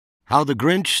How the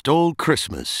Grinch Stole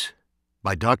Christmas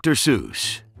by Dr.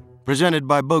 Seuss. Presented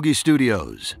by Bogey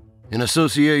Studios in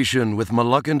association with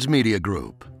Mulluckins Media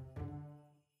Group.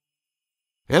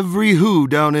 Every Who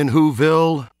down in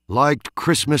Whoville liked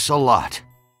Christmas a lot.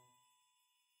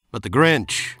 But the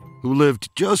Grinch, who lived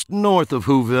just north of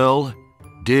Whoville,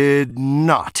 did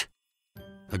not.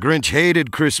 The Grinch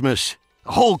hated Christmas,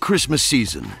 the whole Christmas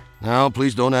season. Now,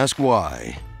 please don't ask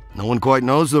why. No one quite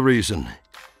knows the reason.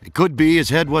 It could be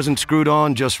his head wasn't screwed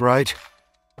on just right.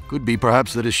 Could be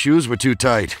perhaps that his shoes were too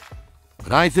tight.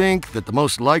 But I think that the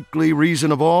most likely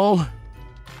reason of all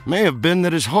may have been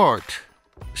that his heart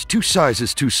was 2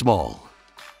 sizes too small.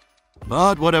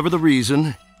 But whatever the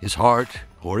reason, his heart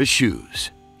or his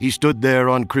shoes, he stood there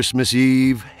on Christmas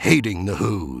Eve, hating the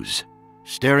Whos,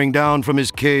 staring down from his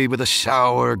cave with a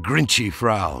sour, Grinchy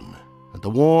frown at the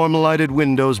warm, lighted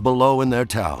windows below in their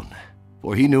town.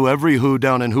 For he knew every Who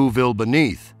down in Whoville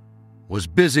beneath was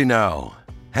busy now,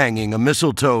 hanging a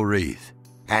mistletoe wreath.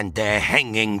 And they're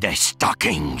hanging their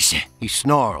stockings, he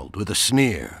snarled with a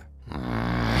sneer.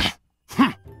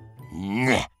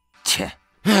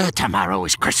 Tomorrow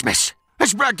is Christmas.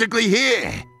 It's practically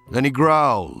here. Then he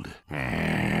growled,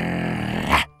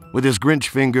 with his Grinch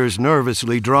fingers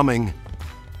nervously drumming.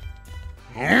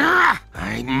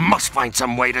 I must find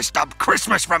some way to stop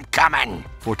Christmas from coming.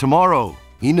 For tomorrow,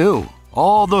 he knew,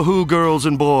 all the Who girls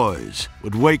and boys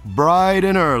would wake bright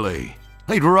and early.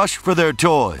 They'd rush for their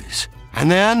toys. And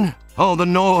then, the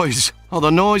noise. The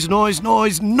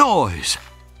noise.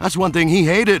 That's one thing he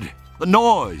hated. The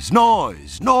noise.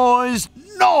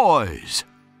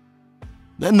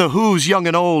 Then the Whos, young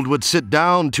and old, would sit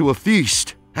down to a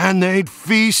feast. And they'd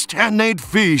feast, and they'd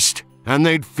feast. And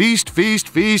they'd feast.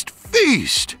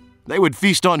 They would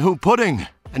feast on Who pudding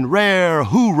and rare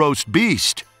Who roast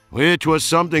beast, which was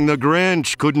something the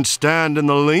Grinch couldn't stand in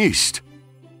the least.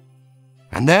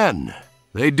 And then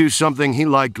they'd do something he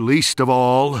liked least of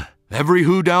all. Every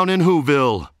Who down in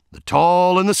Whoville, the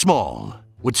tall and the small,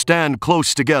 would stand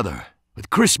close together, with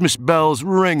Christmas bells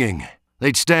ringing.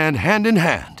 They'd stand hand in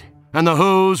hand, and the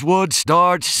Whos would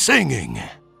start singing.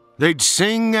 They'd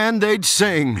sing and they'd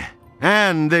sing,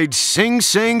 and they'd sing.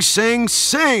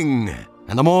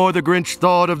 And the more the Grinch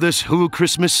thought of this Who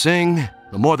Christmas sing,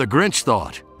 the more the Grinch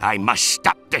thought, I must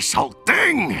stop this whole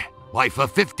thing. Why, for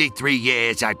 53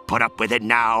 years I'd put up with it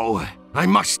now. I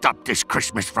must stop this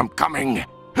Christmas from coming.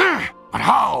 But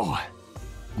how?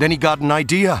 Then he got an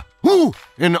idea.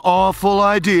 An awful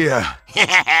idea.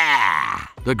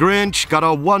 The Grinch got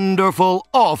a wonderful,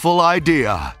 awful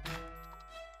idea.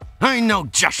 I know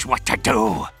just what to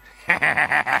do.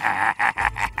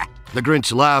 The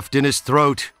Grinch laughed in his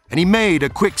throat, and he made a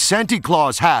quick Santa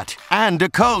Claus hat and a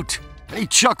coat. And he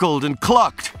chuckled and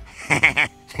clucked.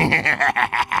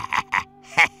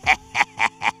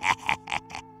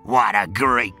 What a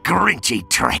great Grinchy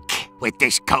trick. With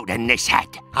this coat and this hat,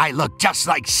 I look just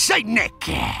like Saint Nick.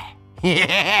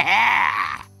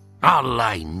 All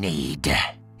I need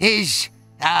is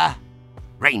a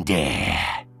reindeer.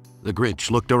 The Grinch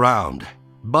looked around.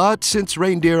 But since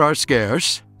reindeer are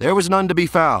scarce, there was none to be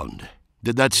found.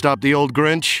 Did that stop the old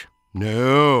Grinch?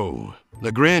 No.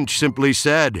 The Grinch simply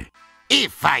said,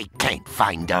 if I can't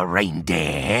find a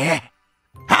reindeer,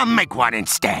 I'll make one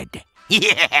instead.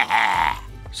 Yeah!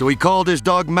 So he called his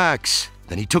dog Max.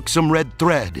 Then he took some red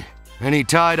thread, and he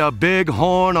tied a big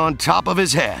horn on top of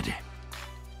his head.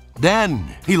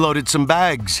 Then he loaded some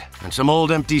bags and some old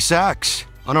empty sacks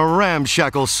on a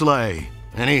ramshackle sleigh,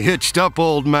 and he hitched up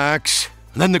old Max.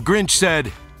 Then the Grinch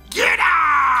said, get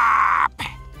up!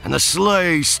 And the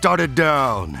sleigh started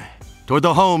down toward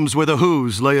the homes where the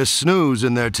Whos lay a snooze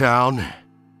in their town.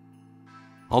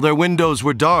 All their windows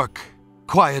were dark.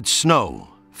 Quiet snow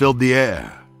filled the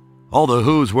air. All the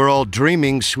Whos were all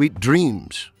dreaming sweet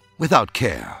dreams without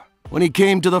care. When he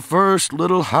came to the first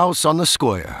little house on the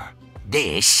square.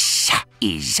 This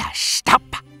is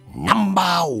stop number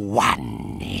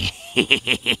 1.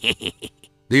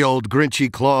 The old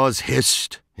Grinchy Claus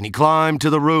hissed, and he climbed to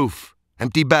the roof,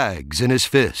 empty bags in his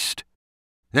fist.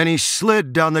 Then he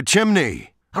slid down the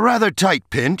chimney, a rather tight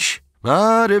pinch.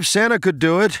 But if Santa could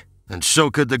do it, then so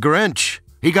could the Grinch.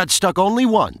 He got stuck only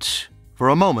once, for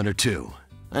a moment or two.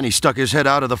 Then he stuck his head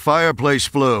out of the fireplace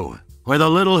flue, where the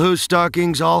little Who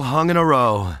stockings all hung in a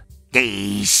row.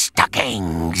 These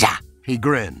stockings, he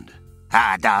grinned,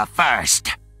 are the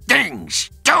first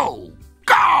things to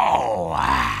go.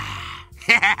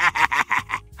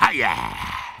 Hiya!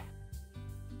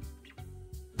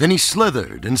 Then he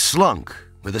slithered and slunk,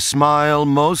 with a smile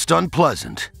most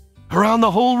unpleasant, around the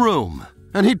whole room,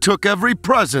 and he took every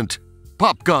present.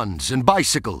 Pop guns and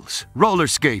bicycles, roller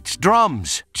skates,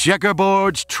 drums,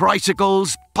 checkerboards,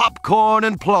 tricycles, popcorn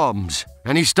and plums.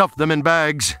 And he stuffed them in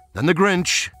bags. Then the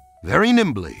Grinch, very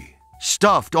nimbly,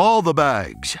 stuffed all the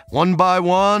bags, one by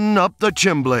one, up the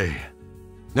chimbley.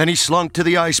 Then he slunk to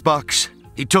the icebox.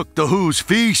 He took the Who's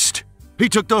feast. He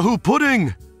took the Who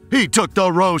pudding. He took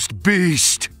the roast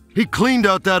beast. He cleaned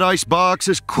out that icebox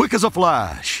as quick as a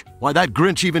flash. Why, that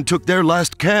Grinch even took their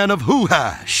last can of Who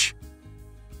hash.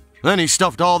 Then he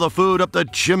stuffed all the food up the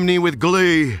chimney with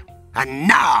glee. And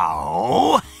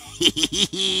now,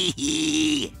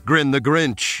 grinned the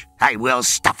Grinch. I will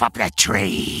stuff up the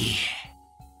tree.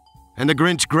 And the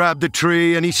Grinch grabbed the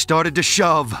tree and he started to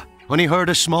shove when he heard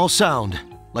a small sound,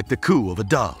 like the coo of a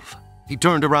dove. He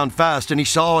turned around fast and he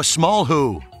saw a small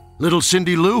Who, little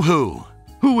Cindy Lou Who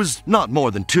was not more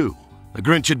than 2. The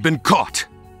Grinch had been caught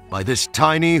by this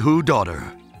tiny Who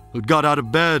daughter, who'd got out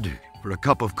of bed for a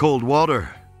cup of cold water.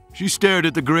 She stared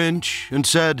at the Grinch and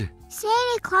said,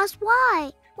 Santa Claus,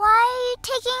 why? Why are you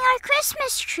taking our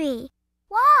Christmas tree?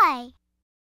 Why?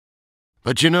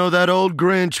 But you know, that old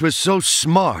Grinch was so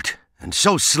smart and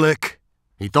so slick.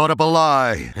 He thought up a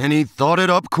lie, and he thought it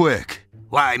up quick.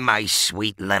 Why, my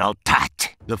sweet little tot,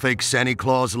 The fake Santa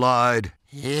Claus lied.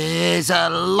 there's a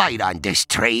light on this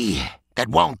tree that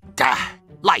won't,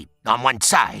 light on one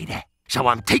side. So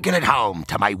I'm taking it home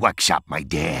to my workshop, my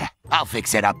dear. I'll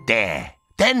fix it up there.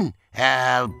 Then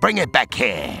I'll bring it back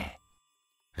here.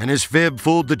 And his fib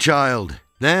fooled the child.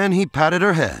 Then he patted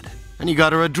her head, and he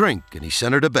got her a drink, and he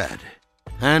sent her to bed.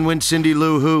 And when Cindy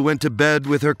Lou Who went to bed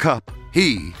with her cup,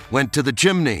 he went to the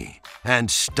chimney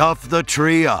and stuffed the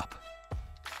tree up.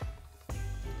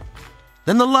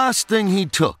 Then the last thing he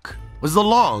took was the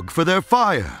log for their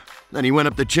fire. Then he went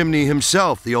up the chimney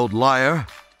himself, the old liar.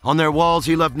 On their walls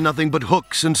he left nothing but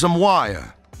hooks and some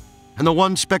wire. And the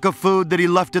one speck of food that he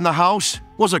left in the house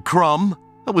was a crumb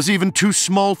that was even too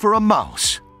small for a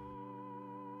mouse.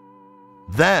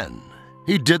 Then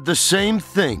he did the same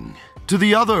thing to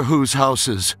the other Who's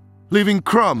houses, leaving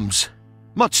crumbs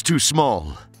much too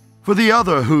small for the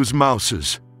other Who's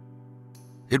mouses.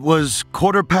 It was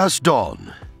 1/4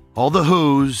 dawn, all the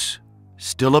Who's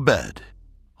still abed,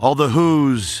 all the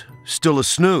Who's still a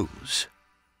snooze,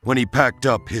 when he packed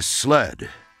up his sled,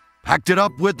 packed it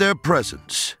up with their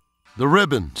presents, the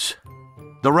ribbons,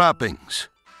 the wrappings,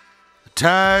 the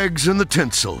tags and the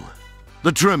tinsel,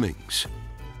 the trimmings,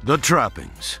 the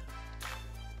trappings.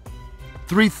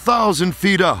 3,000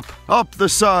 feet up the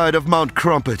side of Mount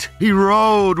Crumpet, he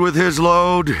rode with his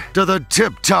load to the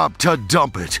tip-top to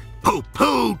dump it.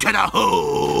 Pooh-pooh to the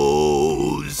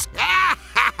Who's!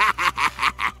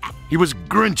 He was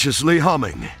grinchiously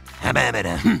humming.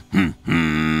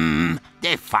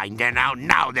 They're finding out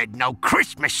now that no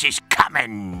Christmas is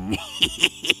coming.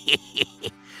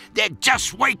 They're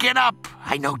just waking up.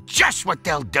 I know just what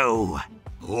they'll do.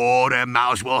 Oh, their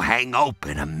mouths will hang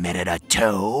open a minute or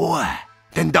two.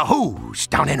 Then the Who's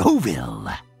down in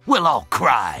Whoville will all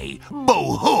cry,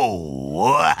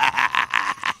 boo-hoo.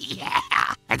 Yeah.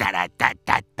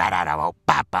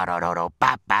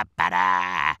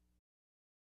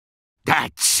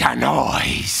 That's a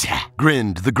noise,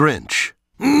 Grinned the Grinch.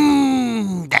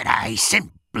 that I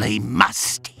simply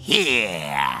must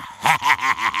hear.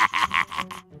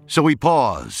 So he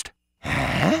paused.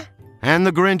 Huh? And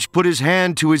the Grinch put his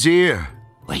hand to his ear.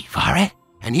 Wait for it.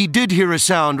 And he did hear a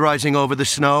sound rising over the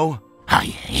snow. Oh,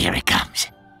 yeah, here it comes.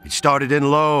 It started in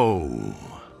low.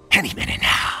 Any minute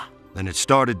now. Then it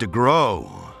started to grow.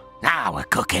 Now we're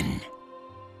cooking.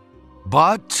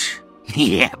 But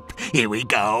Yep, here we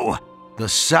go. the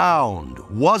sound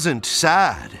wasn't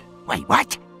sad. Wait,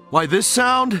 what? Why, this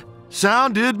sound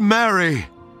sounded merry.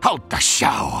 Hold the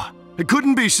show. It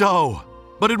couldn't be so,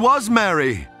 but it was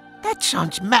merry. That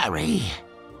sounds merry.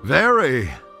 Very.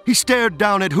 He stared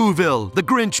down at Whoville. The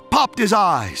Grinch popped his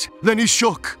eyes. Then he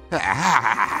shook.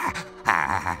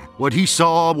 What he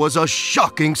saw was a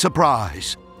shocking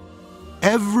surprise.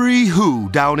 Every Who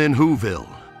down in Whoville,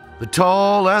 the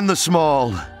tall and the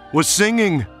small, was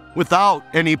singing without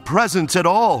any presents at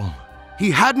all. He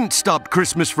hadn't stopped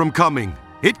Christmas from coming.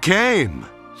 It came,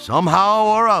 somehow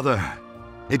or other.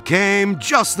 It came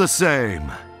just the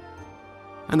same.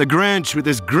 And the Grinch, with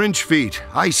his Grinch feet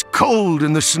ice cold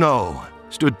in the snow,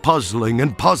 stood puzzling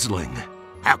and puzzling.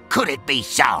 How could it be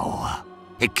so?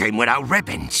 It came without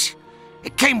ribbons.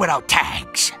 It came without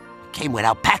tags. It came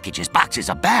without packages, boxes,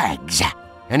 or bags.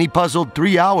 And he puzzled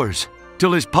 3 hours,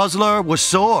 till his puzzler was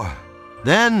sore.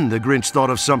 Then the Grinch thought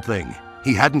of something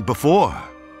he hadn't before.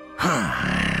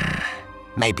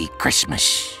 Maybe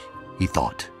Christmas, He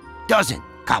thought. doesn't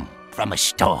come from a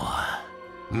store.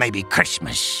 Maybe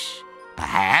Christmas,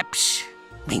 perhaps,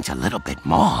 means a little bit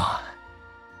more.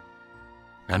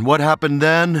 And what happened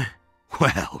then?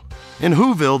 Well, in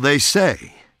Whoville they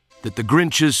say that the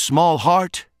Grinch's small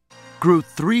heart grew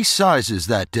 3 sizes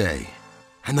that day.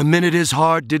 And the minute his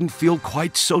heart didn't feel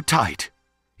quite so tight,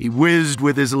 he whizzed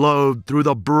with his load through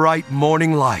the bright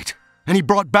morning light. And he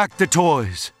brought back the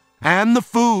toys and the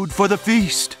food for the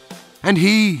feast. And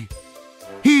he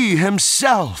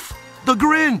himself, the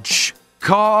Grinch,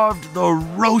 carved the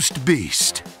roast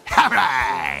beast. All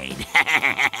right.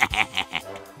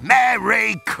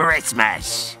 Merry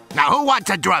Christmas. Now, who wants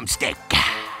a drumstick?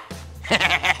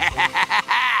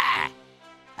 I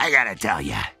gotta tell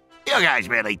you, you guys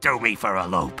really threw me for a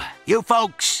loop. You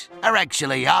folks are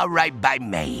actually all right by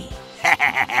me.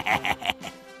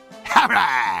 All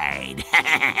right.